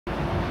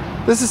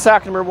This is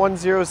stock number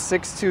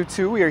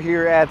 10622. We are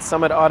here at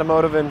Summit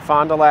Automotive in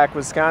Fond du Lac,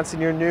 Wisconsin,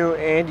 your new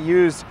and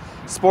used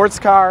sports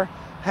car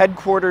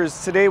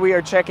headquarters. Today we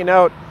are checking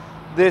out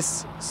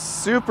this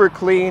super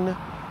clean,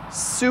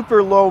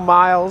 super low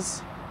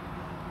miles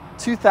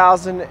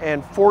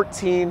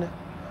 2014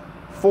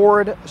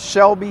 Ford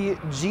Shelby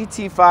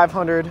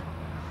Gt500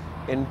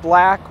 in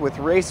black with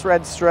race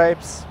red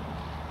stripes.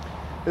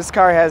 This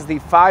car has the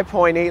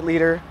 5.8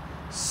 liter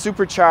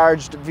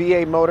supercharged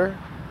V8 motor.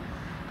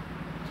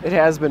 It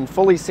has been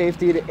fully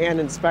safetied and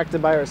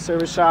inspected by our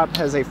service shop,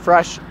 has a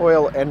fresh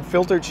oil and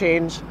filter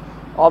change.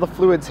 All the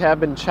fluids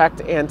have been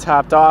checked and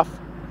topped off.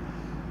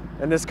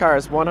 And this car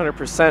is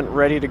 100%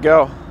 ready to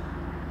go.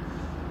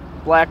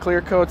 Black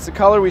clear coat's the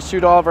color. We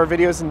shoot all of our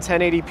videos in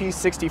 1080p,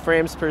 60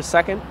 frames per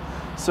second.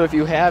 So if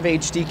you have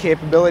HD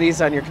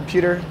capabilities on your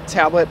computer,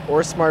 tablet,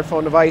 or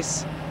smartphone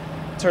device,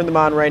 turn them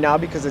on right now,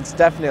 because it's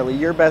definitely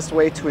your best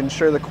way to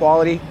ensure the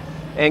quality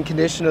and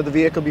condition of the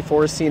vehicle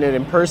before seeing it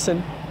in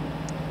person.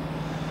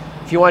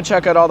 If you want to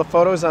check out all the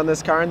photos on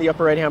this car, in the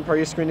upper right hand part of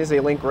your screen is a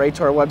link right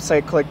to our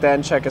website. Click that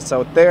and check us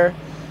out there.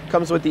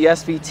 Comes with the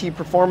SVT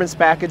Performance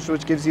Package,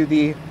 which gives you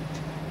the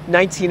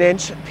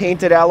 19-inch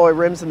painted alloy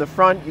rims in the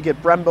front. You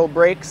get Brembo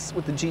brakes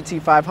with the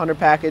GT500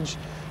 package.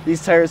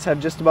 These tires have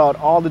just about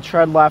all the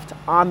tread left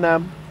on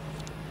them.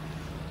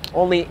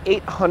 Only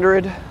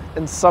 800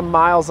 and some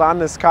miles on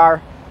this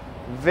car.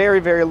 Very,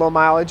 very low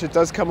mileage. It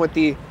does come with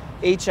the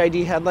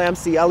HID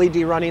headlamps, the LED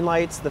running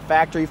lights, the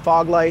factory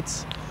fog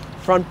lights.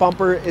 Front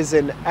bumper is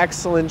in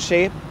excellent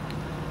shape.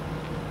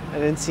 I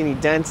didn't see any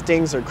dents,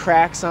 dings, or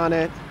cracks on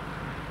it.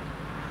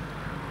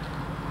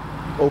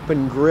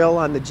 Open grille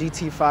on the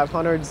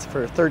GT500s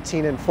for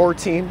 13 and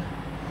 14.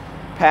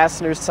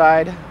 Passenger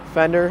side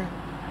fender,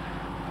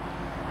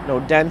 no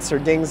dents or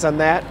dings on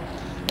that.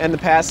 And the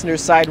passenger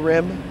side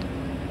rim,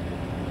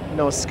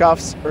 no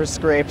scuffs or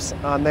scrapes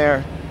on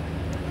there.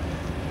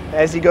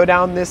 As you go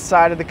down this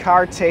side of the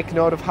car, take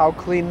note of how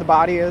clean the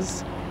body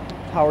is,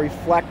 how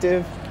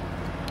reflective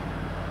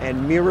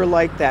and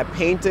mirror-like that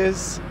paint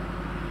is,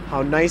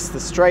 how nice the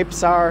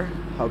stripes are,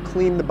 how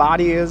clean the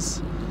body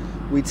is.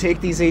 We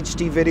take these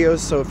HD videos,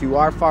 so if you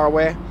are far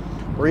away,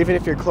 or even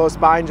if you're close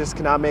by and just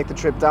cannot make the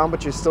trip down,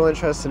 but you're still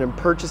interested in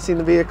purchasing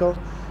the vehicle,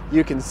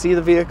 you can see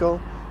the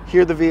vehicle,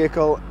 hear the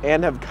vehicle,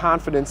 and have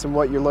confidence in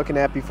what you're looking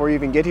at before you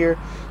even get here,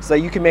 so that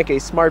you can make a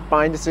smart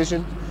buying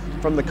decision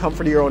from the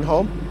comfort of your own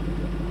home,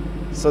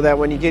 so that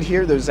when you get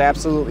here, there's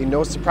absolutely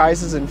no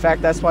surprises. In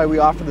fact, that's why we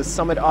offer the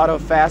Summit Auto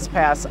Fast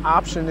Pass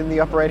option in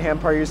the upper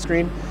right-hand part of your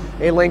screen,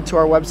 a link to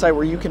our website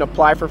where you can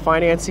apply for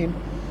financing,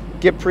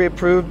 get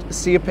pre-approved,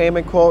 see a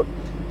payment quote,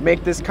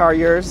 make this car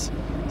yours.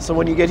 So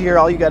when you get here,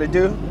 all you got to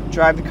do,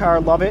 drive the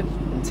car, love it,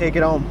 and take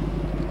it home.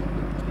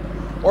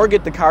 Or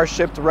get the car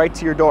shipped right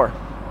to your door.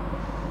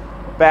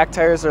 Back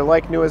tires are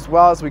like new as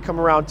well. As we come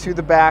around to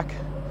the back,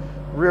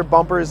 rear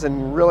bumper is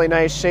in really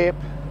nice shape.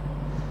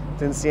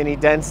 Didn't see any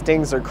dents,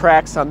 dings, or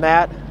cracks on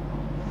that.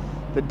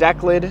 The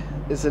deck lid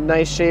is in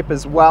nice shape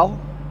as well.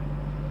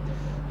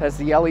 Has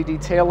the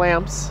LED tail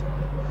lamps.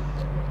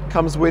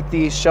 Comes with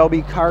the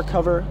Shelby car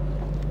cover.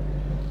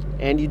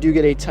 And you do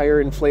get a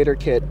tire inflator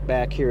kit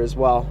back here as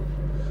well.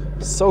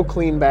 So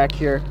clean back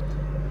here.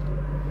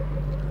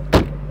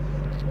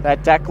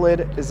 That deck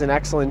lid is in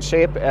excellent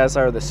shape, as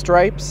are the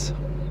stripes.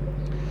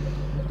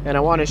 And I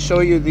want to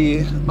show you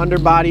the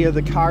underbody of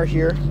the car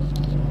here.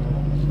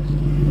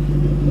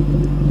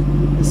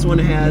 This one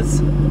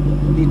has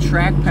the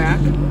track pack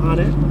on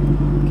it.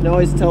 You can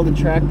always tell the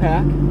track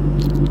pack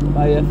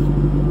by if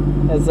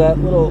it has that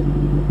little,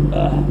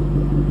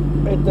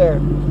 right there,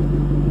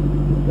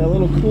 that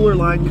little cooler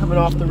line coming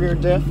off the rear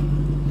diff.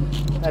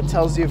 That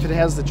tells you if it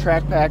has the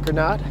track pack or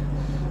not.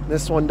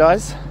 This one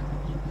does.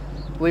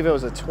 I believe it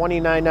was a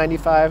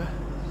 $29.95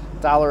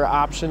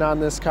 option on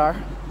this car.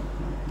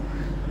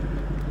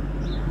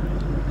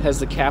 It has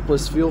the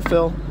capless fuel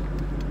fill.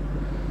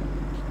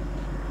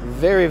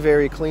 Very,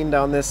 very clean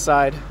down this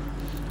side.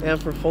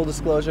 And for full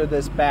disclosure,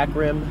 this back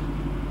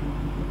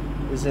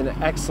rim is in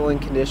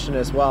excellent condition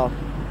as well.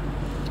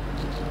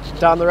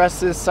 Down the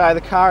rest of this side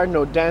of the car,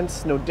 no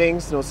dents, no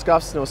dings, no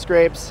scuffs, no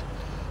scrapes.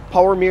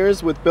 Power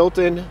mirrors with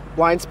built-in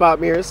blind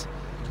spot mirrors.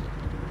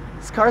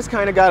 This car's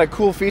kind of got a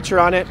cool feature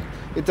on it.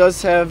 It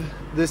does have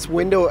this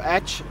window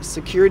etch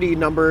security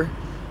number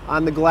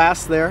on the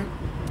glass there.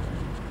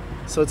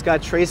 So it's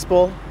got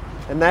traceable,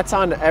 and that's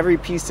on every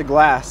piece of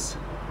glass.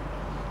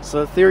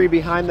 So the theory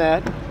behind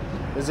that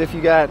is if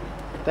you got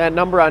that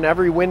number on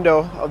every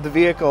window of the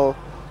vehicle,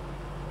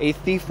 a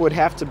thief would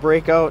have to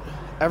break out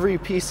every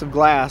piece of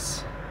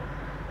glass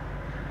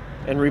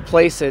and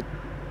replace it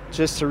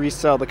just to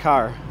resell the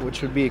car,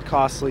 which would be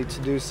costly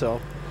to do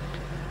so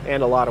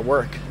and a lot of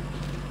work.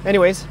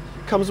 Anyways,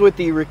 comes with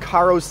the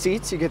RECARO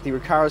seats. You get the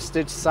RECARO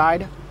stitch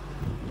side,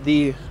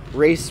 the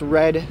race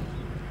red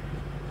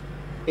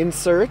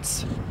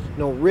inserts,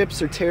 no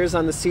rips or tears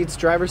on the seats,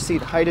 driver's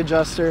seat height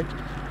adjuster.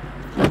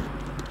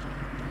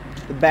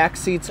 The back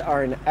seats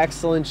are in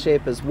excellent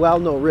shape as well,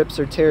 no rips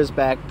or tears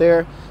back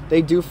there.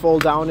 They do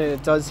fold down, and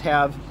it does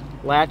have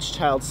latch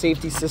child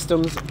safety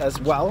systems as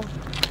well.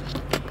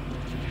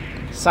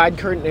 Side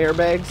curtain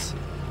airbags,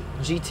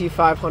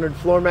 Gt500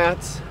 floor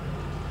mats.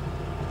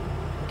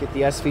 Get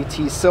the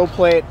SVT sill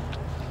plate,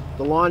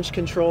 the launch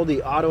control,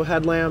 the auto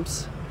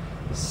headlamps,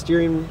 the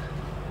steering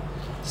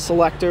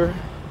selector,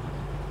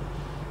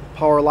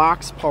 power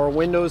locks, power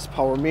windows,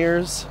 power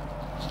mirrors.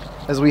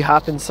 As we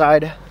hop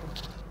inside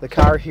the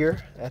car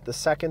here at the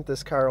second,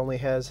 this car only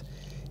has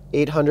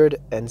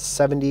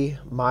 870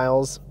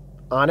 miles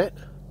on it.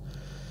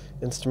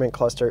 Instrument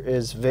cluster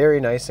is very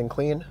nice and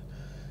clean.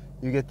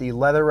 You get the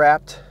leather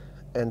wrapped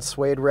and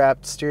suede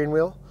wrapped steering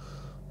wheel,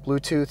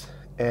 Bluetooth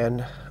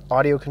and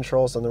audio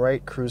controls on the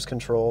right, cruise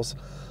controls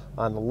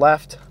on the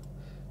left.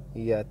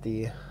 You got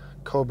the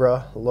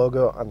Cobra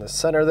logo on the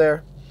center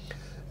there.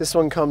 This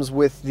one comes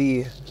with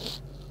the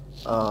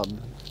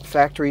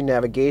factory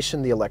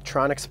navigation, the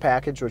electronics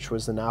package, which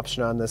was an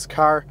option on this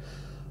car.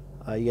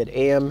 You get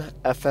AM,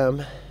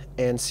 FM,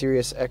 and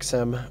Sirius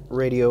XM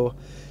radio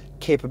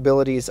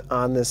capabilities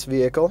on this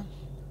vehicle.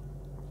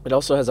 It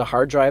also has a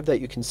hard drive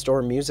that you can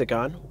store music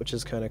on, which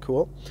is kind of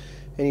cool.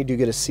 And you do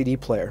get a CD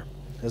player,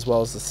 as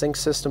well as the sync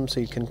system, so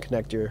you can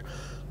connect your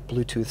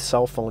Bluetooth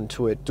cell phone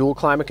to it. Dual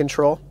climate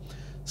control,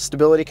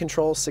 stability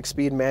control,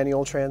 6-speed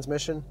manual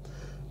transmission.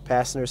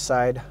 Passenger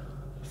side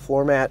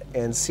floor mat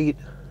and seat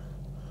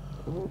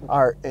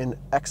are in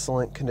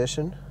excellent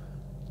condition.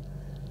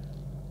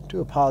 I do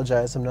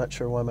apologize, I'm not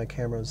sure why my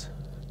camera's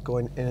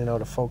going in and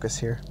out of focus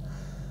here.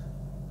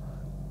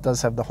 It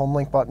does have the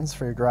Homelink buttons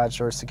for your garage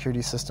door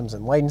security systems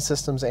and lighting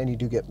systems, and you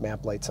do get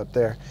map lights up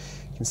there.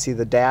 You can see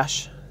the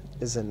dash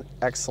is in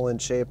excellent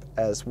shape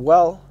as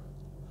well.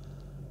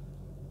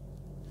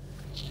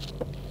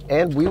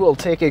 And we will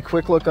take a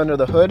quick look under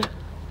the hood,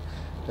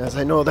 as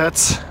I know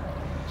that's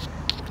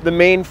the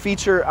main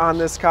feature on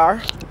this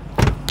car.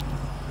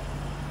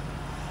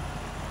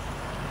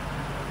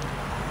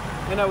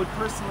 And I would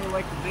personally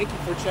like to thank you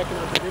for checking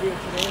out the video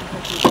today, and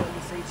hope you enjoyed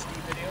this HD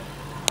video.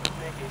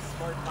 Make a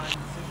smart buying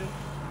decision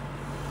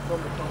from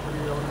the comfort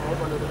of your own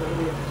home. Under the hood,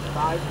 we have a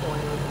 5.0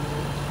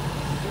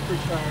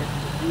 supercharged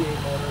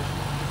V8 motor,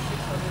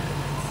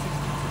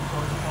 662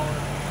 horsepower,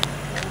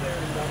 cold air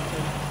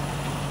induction,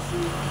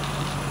 two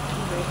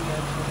main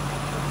engines,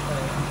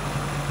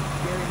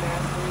 Gary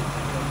Masters,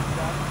 and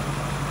Chuck.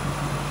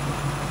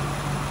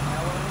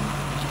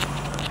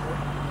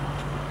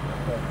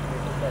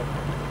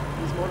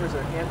 These motors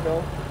are hand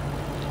built.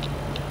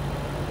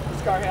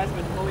 This car has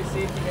been fully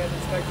safety and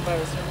inspected by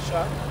our service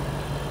shop.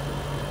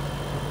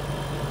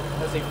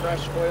 Has a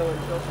fresh oil and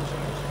filter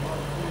change.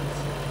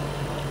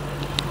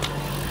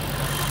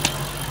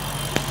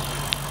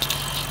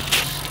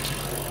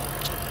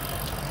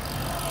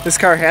 This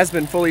car has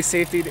been fully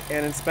safetied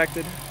and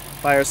inspected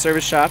by our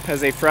service shop.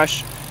 Has a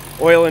fresh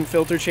oil and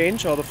filter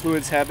change. All the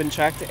fluids have been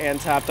checked and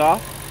topped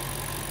off.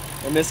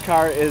 And this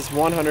car is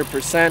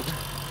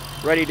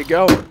 100% ready to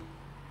go.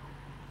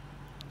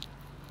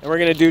 And we're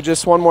going to do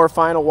just one more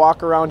final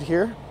walk around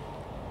here.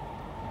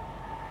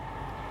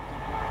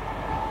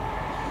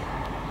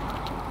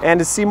 And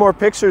to see more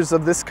pictures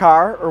of this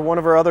car or one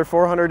of our other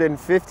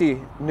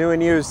 450 new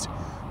and used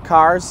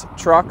cars,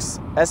 trucks,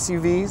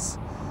 SUVs,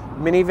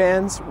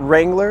 minivans,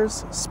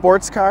 Wranglers,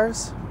 sports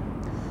cars,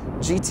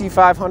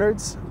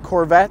 GT500s,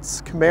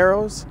 Corvettes,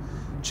 Camaros,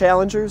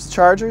 Challengers,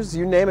 Chargers,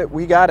 you name it,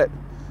 we got it.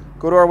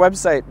 Go to our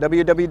website,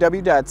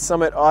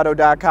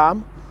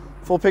 www.summitauto.com.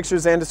 Full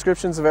pictures and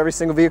descriptions of every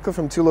single vehicle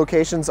from 2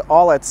 locations,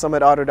 all at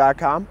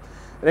summitauto.com.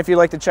 And if you'd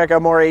like to check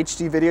out more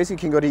HD videos, you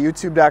can go to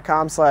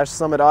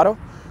youtube.com/summitauto.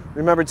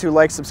 Remember to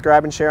like,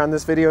 subscribe, and share on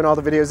this video and all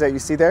the videos that you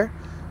see there.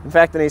 In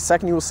fact, in a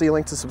second, you will see a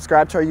link to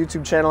subscribe to our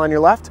YouTube channel on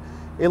your left,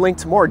 a link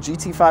to more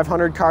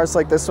GT500 cars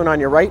like this one on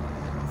your right.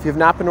 If you have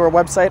not been to our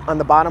website, on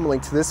the bottom, a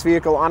link to this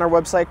vehicle on our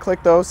website.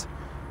 Click those,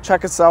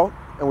 check us out,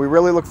 and we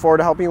really look forward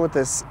to helping you with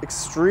this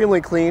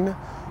extremely clean,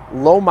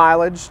 low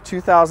mileage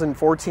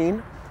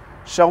 2014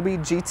 Shelby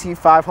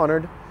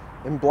Gt500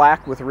 in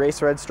black with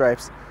race red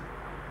stripes.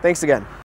 Thanks again.